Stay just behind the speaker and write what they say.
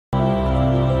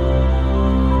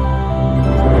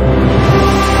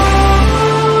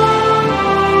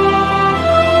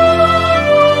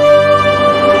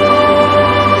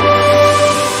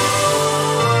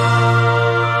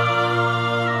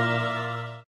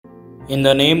In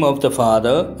the name of the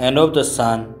Father, and of the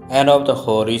Son, and of the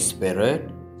Holy Spirit.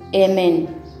 Amen.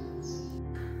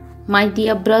 My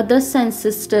dear brothers and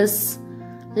sisters,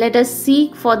 let us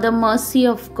seek for the mercy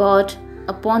of God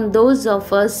upon those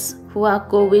of us who are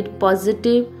COVID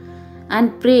positive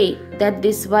and pray that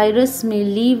this virus may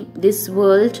leave this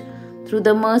world through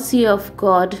the mercy of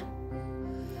God.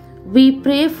 We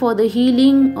pray for the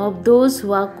healing of those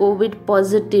who are COVID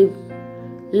positive.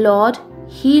 Lord,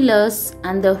 heal us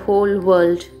and the whole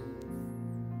world.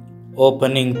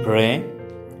 Opening prayer.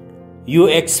 You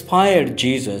expired,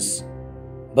 Jesus,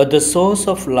 but the source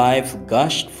of life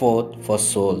gushed forth for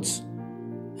souls,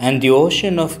 and the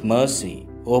ocean of mercy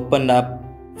opened up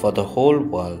for the whole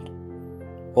world.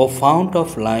 O fount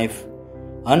of life,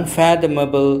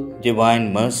 unfathomable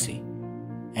divine mercy,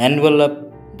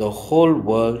 envelop the whole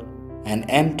world and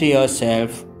empty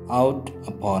yourself out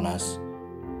upon us.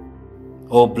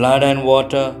 O blood and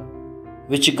water,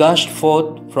 which gushed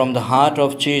forth from the heart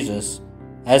of Jesus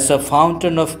as a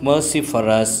fountain of mercy for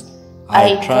us,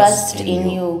 I trust in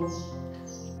you.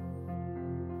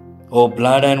 O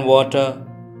blood and water,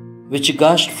 which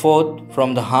gushed forth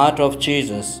from the heart of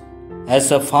Jesus as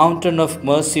a fountain of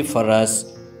mercy for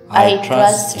us, I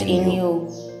trust in you.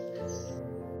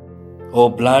 O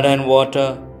blood and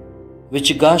water,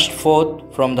 which gushed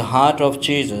forth from the heart of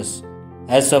Jesus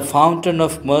as a fountain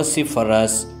of mercy for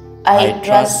us, I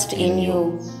trust in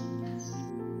you.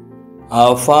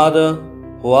 Our Father,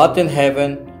 who art in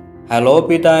heaven, hallowed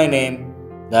be thy name.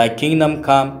 Thy kingdom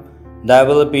come, thy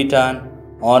will be done,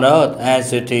 on earth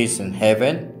as it is in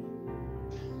heaven.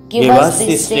 Give us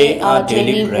this day our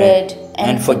daily bread,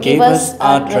 and forgive us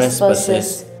our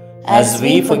trespasses, as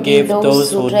we forgive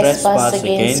those who trespass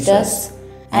against us.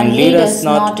 And lead us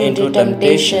not into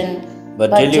temptation,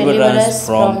 but deliver us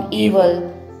from evil.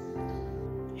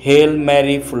 Hail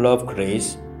Mary, full of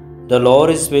grace, the Lord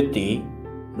is with thee.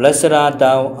 Blessed art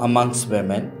thou amongst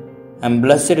women, and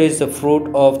blessed is the fruit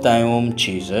of thy womb,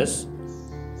 Jesus.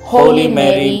 Holy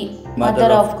Mary,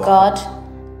 Mother of God,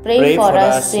 pray for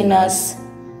us sinners,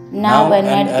 now and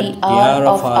at the hour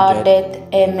of our death.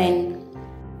 Amen.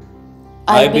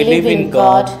 I believe in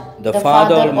God, the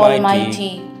Father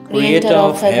Almighty, Creator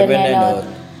of heaven and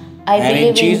earth. I believe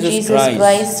in Jesus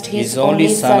Christ, His only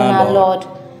Son, our Lord.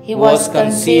 He was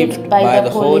conceived by the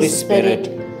Holy Spirit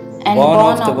and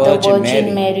born of the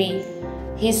Virgin Mary.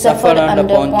 He suffered under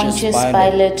Pontius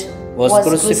Pilate, was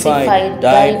crucified,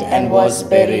 died, and was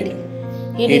buried.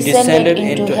 He descended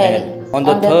into hell. On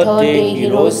the third day He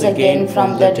rose again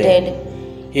from the dead.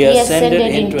 He ascended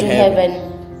into heaven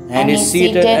and is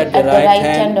seated at the right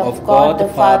hand of God the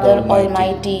Father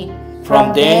Almighty.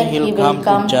 From there He will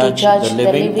come to judge the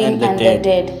living and the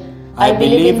dead. I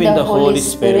believe in the Holy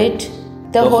Spirit,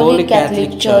 the Holy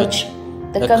Catholic Church,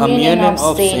 the communion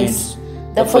of saints,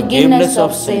 the forgiveness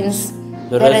of sins,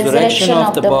 the resurrection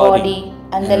of the body,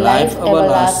 and the life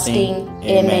everlasting.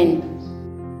 Amen.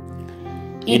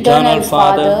 Eternal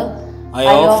Father, I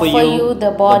offer you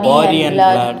the body and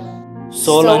blood,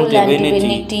 soul and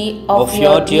divinity of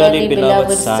your dearly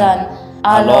beloved Son,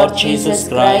 our Lord Jesus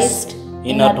Christ,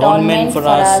 in atonement for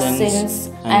our sins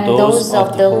and those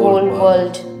of the whole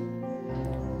world.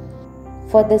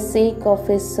 For the sake of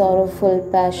His sorrowful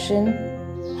passion,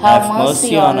 have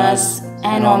mercy on us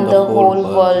and on the whole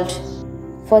world.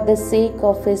 For the sake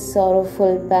of His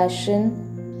sorrowful passion,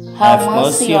 have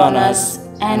mercy on us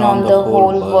and on the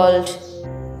whole world.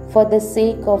 For the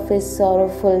sake of His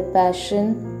sorrowful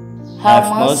passion,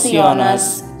 have mercy on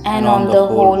us and on the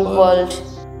whole world.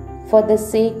 For the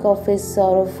sake of His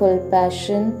sorrowful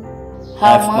passion,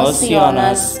 have mercy on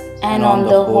us and on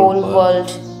the whole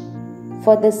world.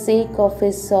 For the sake of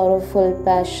His sorrowful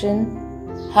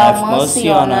passion, have mercy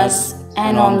on us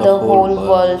and on the whole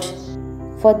world.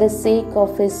 For the sake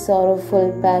of His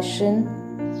sorrowful passion,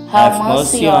 have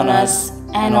mercy on us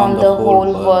and on the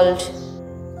whole world.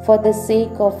 For the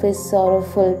sake of His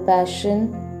sorrowful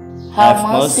passion, have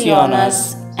mercy on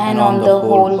us and on the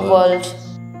whole world.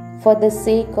 For the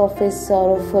sake of His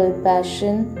sorrowful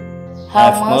passion,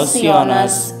 have mercy on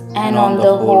us and on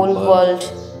the whole world.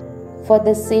 For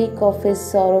the sake of His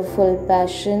sorrowful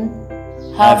passion,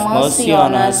 have mercy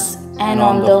on us and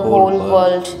on the whole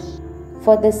world.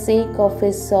 For the sake of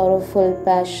His sorrowful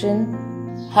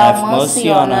passion, have mercy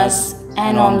on us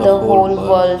and on the whole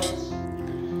world.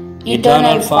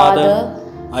 Eternal Father,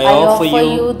 I offer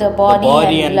you the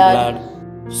body and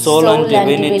blood, soul and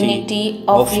divinity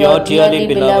of your dearly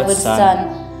beloved Son,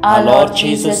 our Lord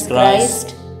Jesus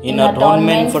Christ, in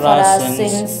atonement for our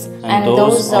sins and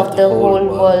those of the whole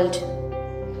world.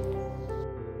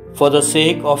 For the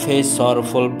sake of His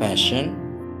sorrowful passion,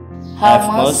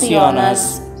 have mercy on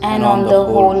us and on the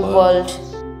whole world.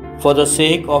 For the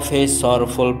sake of his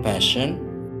sorrowful passion,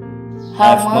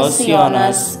 have mercy on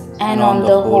us and on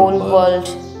the whole world.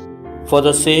 For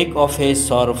the sake of his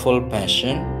sorrowful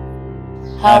passion,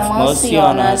 have mercy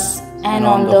on us and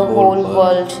on the whole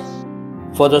world.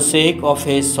 For the sake of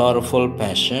his sorrowful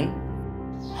passion,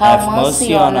 have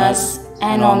mercy on us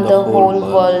and on the whole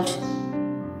world.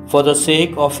 For the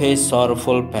sake of his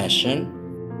sorrowful passion,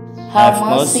 have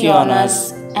mercy on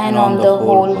us and on the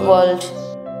whole world.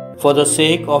 For the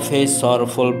sake of his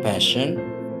sorrowful passion,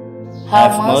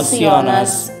 have mercy on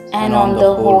us and on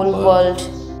the whole world.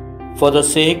 For the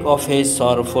sake of his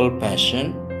sorrowful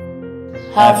passion,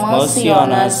 have mercy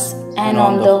on us and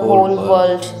on the whole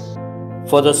world.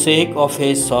 For the sake of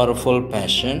his sorrowful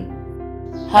passion,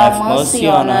 have mercy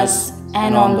on us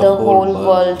and on the whole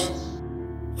world.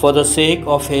 For the sake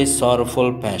of his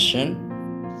sorrowful passion,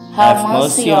 have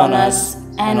mercy on us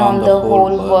and on the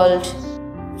whole world.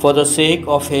 For the sake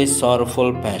of his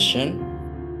sorrowful passion,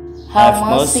 have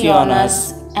mercy on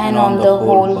us and on the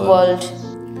whole world.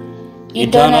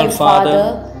 Eternal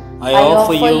Father, I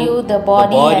offer you the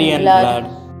body and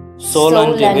blood, soul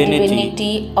and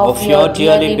divinity of your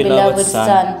dearly beloved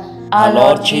Son, our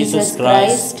Lord Jesus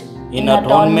Christ, in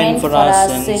atonement for our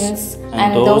sins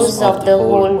and those of the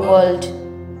whole world.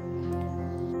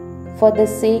 For the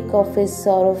sake of his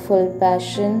sorrowful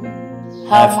passion,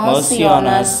 have mercy on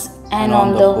us and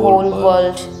on the whole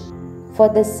world. For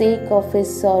the sake of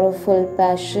his sorrowful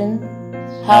passion,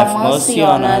 have mercy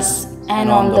on us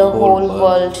and on the whole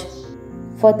world.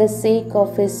 For the sake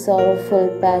of his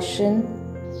sorrowful passion,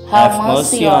 have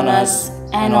mercy on us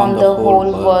and on the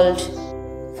whole world.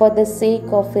 For the sake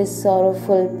of his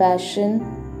sorrowful passion,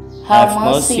 have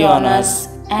mercy on us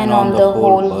and on the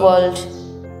whole world.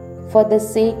 For the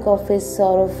sake of his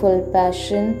sorrowful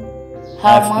passion,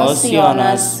 have mercy on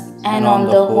us and on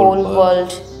the whole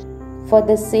world. For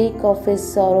the sake of his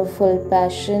sorrowful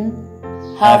passion,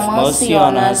 have mercy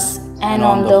on us and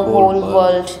on the whole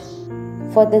world.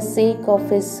 For the sake of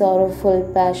his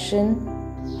sorrowful passion,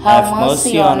 have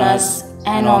mercy on us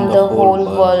and on the whole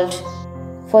world.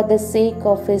 For the sake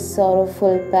of his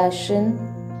sorrowful passion,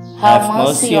 have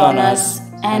mercy on us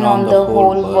and on the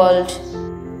whole world.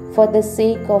 For the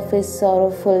sake of his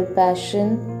sorrowful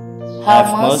passion,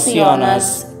 have mercy on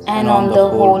us and on the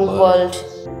whole world.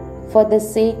 For the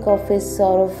sake of his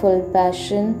sorrowful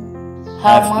passion,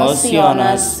 have mercy on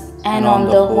us and on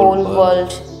the whole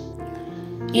world.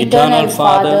 Eternal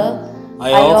Father,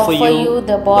 I offer you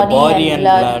the body and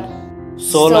blood,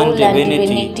 soul and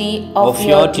divinity of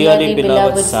your dearly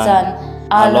beloved Son,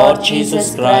 our Lord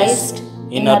Jesus Christ,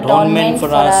 in atonement for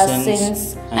our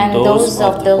sins and those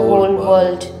of the whole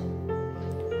world.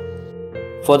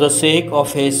 For the sake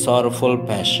of his sorrowful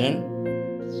passion,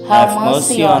 have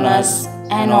mercy on us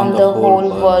and on the whole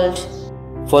world.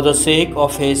 For the sake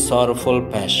of his sorrowful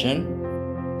passion,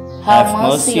 have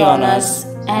mercy on us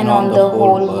and on the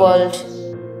whole world.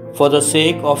 For the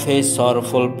sake of his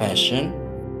sorrowful passion,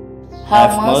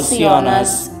 have mercy on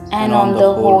us and on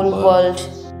the whole world.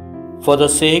 For the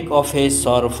sake of his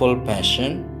sorrowful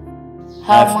passion,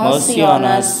 have mercy on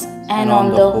us and on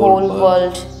the whole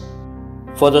world.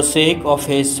 For the sake of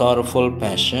his sorrowful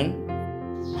passion,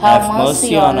 have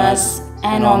mercy on us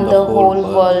and on the whole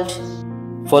world.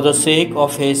 For the sake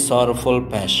of his sorrowful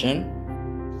passion,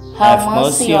 have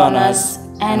mercy on us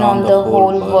and on the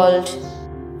whole world.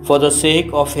 For the sake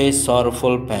of his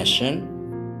sorrowful passion,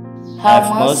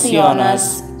 have mercy on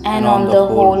us and on the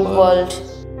whole world.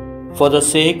 For the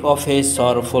sake of his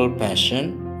sorrowful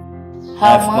passion,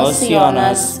 have mercy on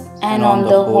us and on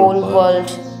the whole world.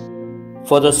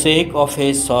 For the sake of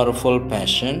his sorrowful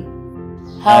passion,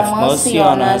 have mercy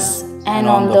on us and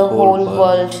on the whole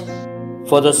world.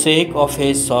 For the sake of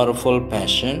his sorrowful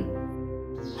passion,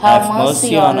 have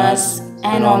mercy on us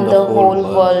and on the whole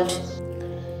world.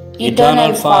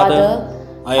 Eternal Father,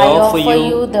 I offer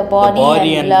you the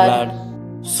body and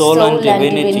blood, soul and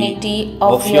divinity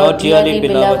of your dearly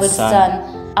beloved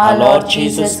Son, our Lord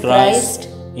Jesus Christ,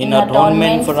 in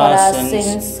atonement for our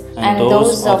sins and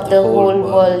those of the whole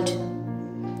world.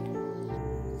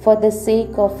 For the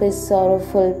sake of his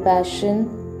sorrowful passion,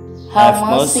 have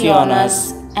mercy on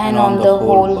us and on the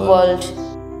whole world.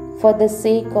 For the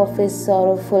sake of his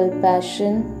sorrowful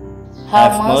passion,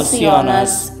 have mercy on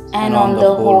us and on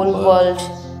the whole world.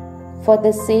 For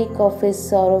the sake of his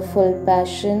sorrowful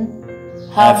passion,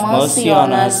 have mercy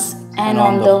on us and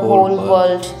on the whole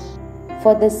world.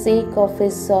 For the sake of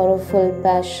his sorrowful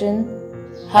passion,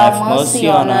 have mercy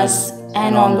on us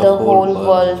and on the whole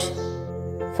world.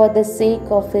 For the sake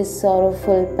of his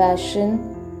sorrowful passion,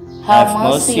 have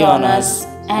mercy on us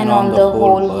and on the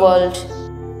whole world.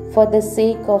 for the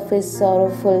sake of his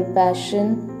sorrowful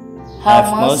passion,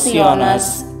 have mercy on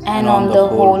us and on the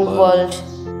whole world.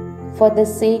 for the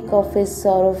sake of his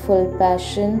sorrowful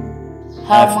passion,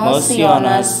 Have mercy on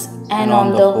us and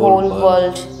on the whole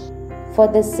world. for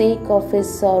the sake of his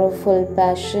sorrowful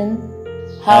passion,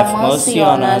 Have mercy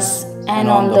on us and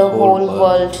on the whole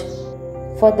world.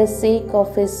 for the sake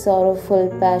of his sorrowful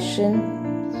passion,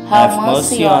 Have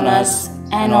mercy on us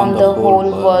and on the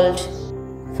whole world.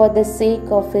 for the sake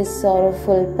of his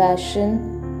sorrowful passion,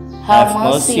 Have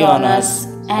mercy on us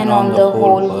and on the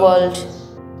whole world.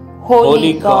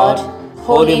 Holy God,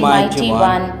 Holy Mighty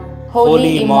One,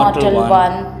 Holy Immortal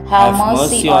One, have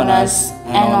mercy on us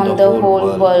and on the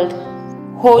whole world.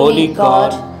 Holy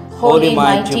God, Holy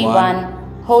Mighty One,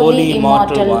 Holy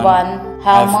Immortal One,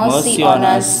 have mercy on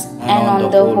us and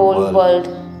on the whole world.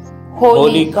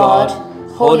 Holy God,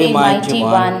 Holy Mighty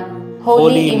One,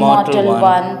 Holy Immortal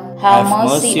One, have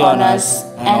mercy on us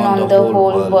and on the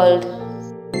whole world.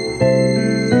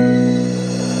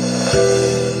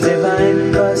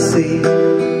 Divine mercy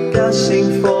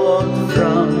gushing forth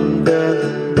from the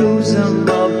bosom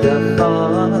of the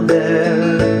Father,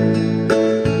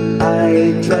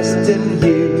 I trust in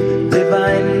you.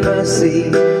 Divine mercy,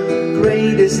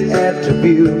 greatest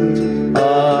attribute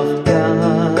of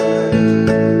God,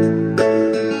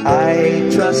 I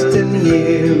trust in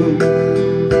you.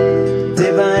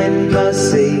 Divine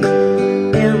mercy,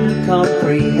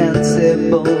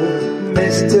 incomprehensible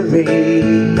mystery,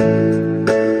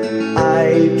 I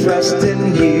trust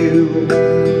in you.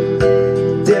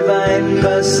 Divine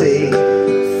mercy,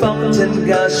 fountain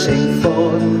gushing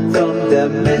forth from the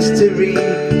mystery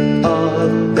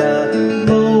of the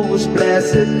most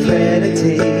blessed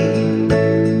Trinity,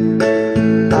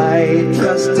 I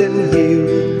trust in you.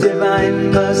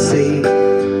 Divine mercy,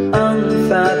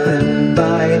 unfathomed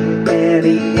by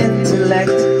any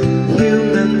intellect,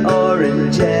 human or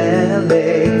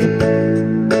angelic,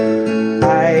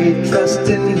 I trust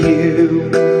in you.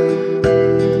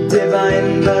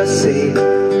 Divine mercy,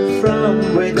 from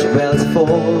which wells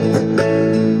forth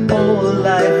all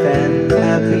life and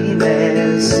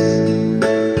happiness,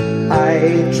 I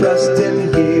trust in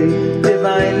you.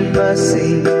 Divine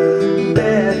mercy,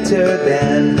 better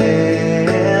than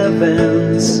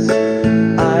heavens,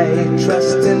 I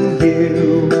trust in you.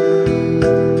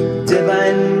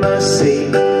 Divine mercy,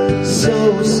 so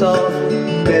soft,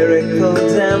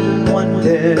 miracles and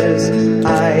wonders,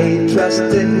 I trust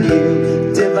in you.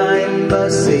 Divine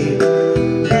mercy,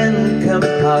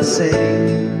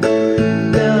 encompassing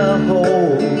the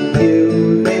whole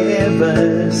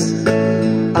universe,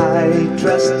 I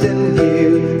trust in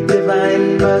you.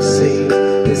 Divine mercy,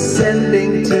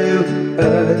 descending to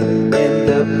earth in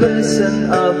the person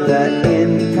of the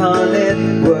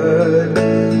incarnate Word,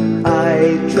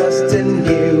 I trust in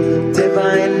you.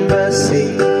 Divine mercy,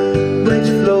 which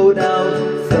flowed out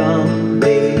from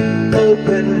the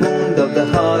open wound of the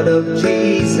heart of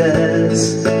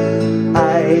Jesus,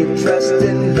 I trust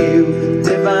in you.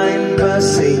 Divine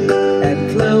mercy,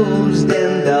 enclosed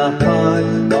in the heart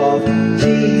of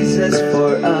Jesus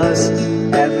for us,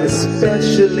 and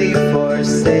especially for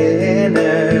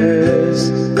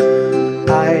sinners,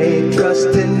 I trust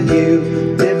in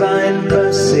you. Divine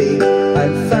mercy,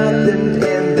 unfathomed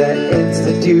in the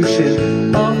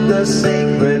institution of the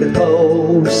sacred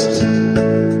host,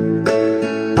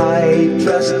 I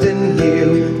trust in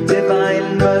you.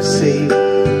 Divine mercy,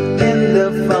 in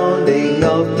the founding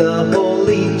of the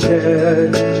Holy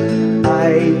Church,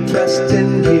 I trust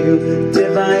in you.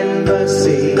 Divine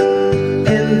mercy,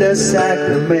 in the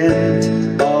sacrament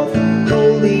of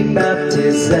holy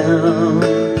baptism,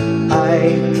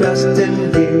 I trust in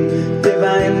you.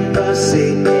 Divine mercy,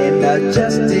 in the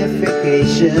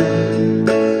justification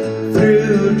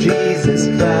through Jesus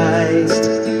Christ,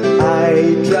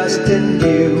 I trust in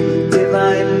you.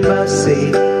 Divine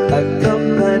mercy,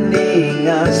 accompanying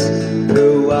us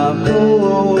through our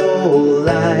whole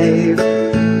life,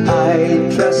 I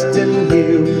trust in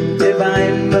you.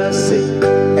 Divine mercy,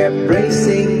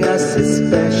 embracing us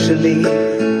especially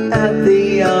at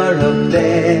the hour of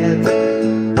death,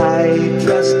 I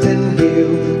trust in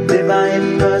you.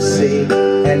 Divine mercy,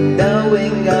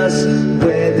 endowing us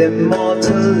with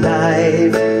immortal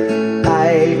life,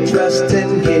 I trust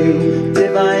in you.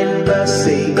 Divine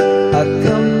mercy,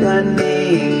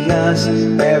 accompanying us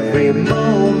every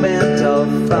moment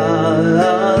of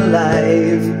our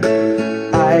life,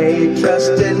 I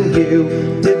trust in you.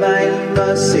 Divine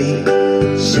mercy,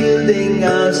 shielding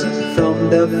us from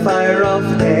the fire of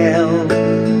hell,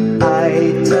 I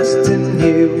trust in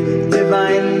you.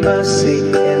 Divine mercy,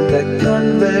 in the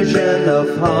conversion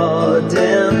of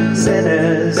hardened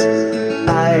sinners,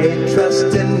 I I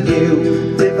trust in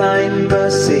you, divine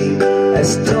mercy,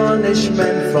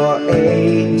 astonishment for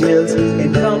angels,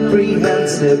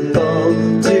 incomprehensible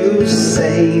to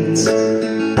saints.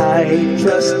 I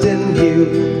trust in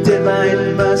you,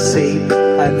 divine mercy,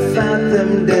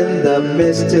 unfathomed in the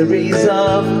mysteries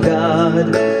of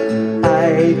God.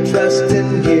 I trust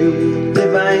in you,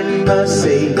 divine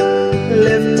mercy,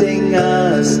 lifting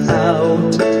us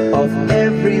out of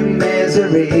every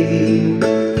misery.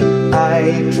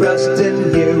 I trust in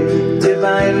you,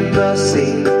 divine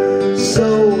mercy,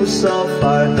 source of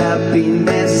our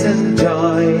happiness and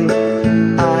joy.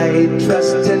 I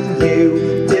trust in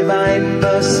you, divine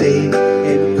mercy,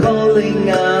 in calling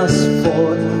us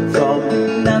forth from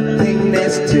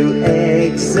nothingness to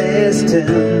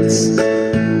existence.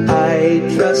 I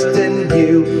trust in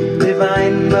you,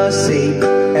 divine mercy,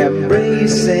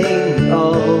 embracing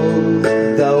all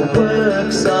the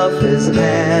works of His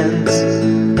hands.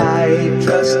 I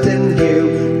trust in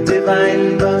you,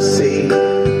 divine mercy,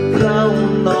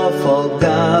 crown of all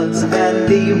God's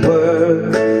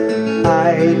handiwork.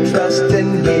 I trust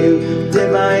in you,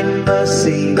 divine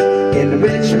mercy, in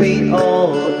which we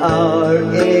all are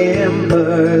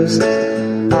immersed.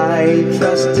 I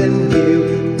trust in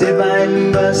you,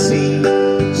 divine mercy,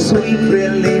 sweet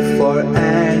relief for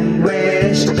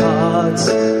anguished hearts.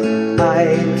 I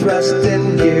trust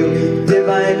in you,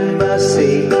 divine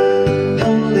mercy,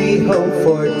 only hope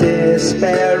for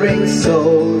despairing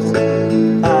souls.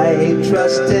 I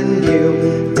trust in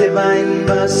you, divine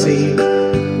mercy,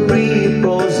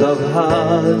 repose of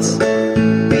hearts,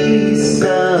 peace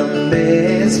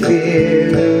amidst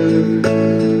fear.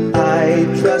 I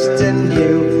trust in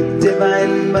you,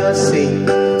 divine mercy,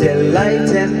 delight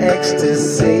and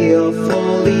ecstasy of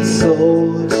holy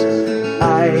souls.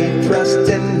 I trust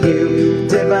in you,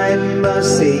 divine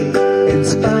mercy,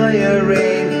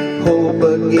 inspiring hope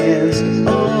against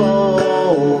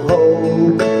all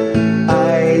hope.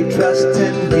 I trust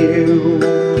in you,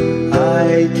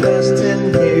 I trust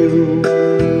in you,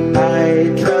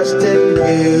 I trust in you.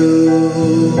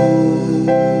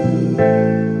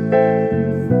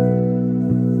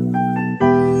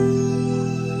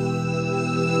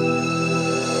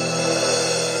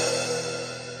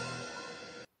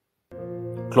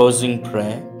 Closing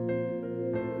prayer.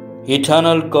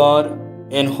 Eternal God,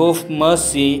 in whose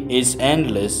mercy is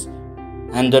endless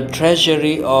and the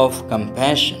treasury of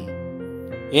compassion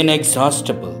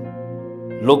inexhaustible,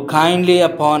 look kindly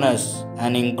upon us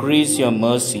and increase your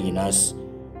mercy in us,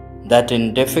 that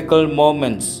in difficult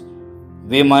moments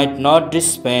we might not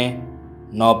despair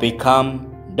nor become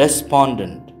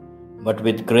despondent, but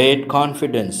with great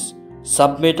confidence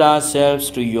submit ourselves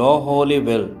to your holy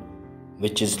will,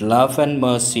 which is love and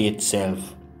mercy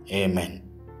itself. Amen.